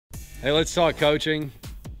Hey, let's talk coaching.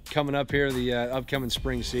 Coming up here, the upcoming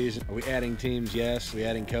spring season. Are we adding teams? Yes. Are we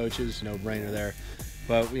adding coaches? No brainer there.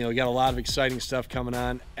 But we got a lot of exciting stuff coming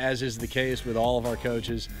on, as is the case with all of our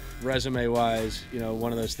coaches. Resume-wise,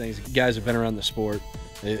 one of those things. Guys have been around the sport.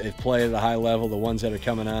 They've played at a high level. The ones that are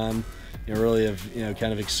coming on, really have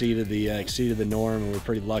kind of exceeded the norm, and we're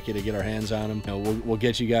pretty lucky to get our hands on them. We'll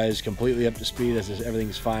get you guys completely up to speed as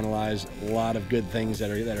everything's finalized. A lot of good things that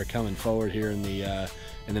are coming forward here in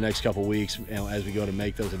the next couple weeks, as we go to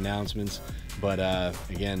make those announcements. But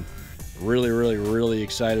again, really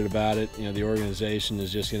excited about it. The organization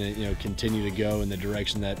is just going to continue to go in the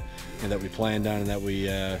direction that that we planned on and that we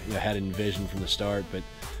had envisioned from the start. But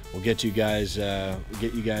we'll get you guys the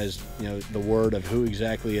word of who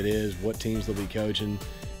exactly it is, what teams they'll be coaching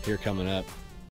here coming up.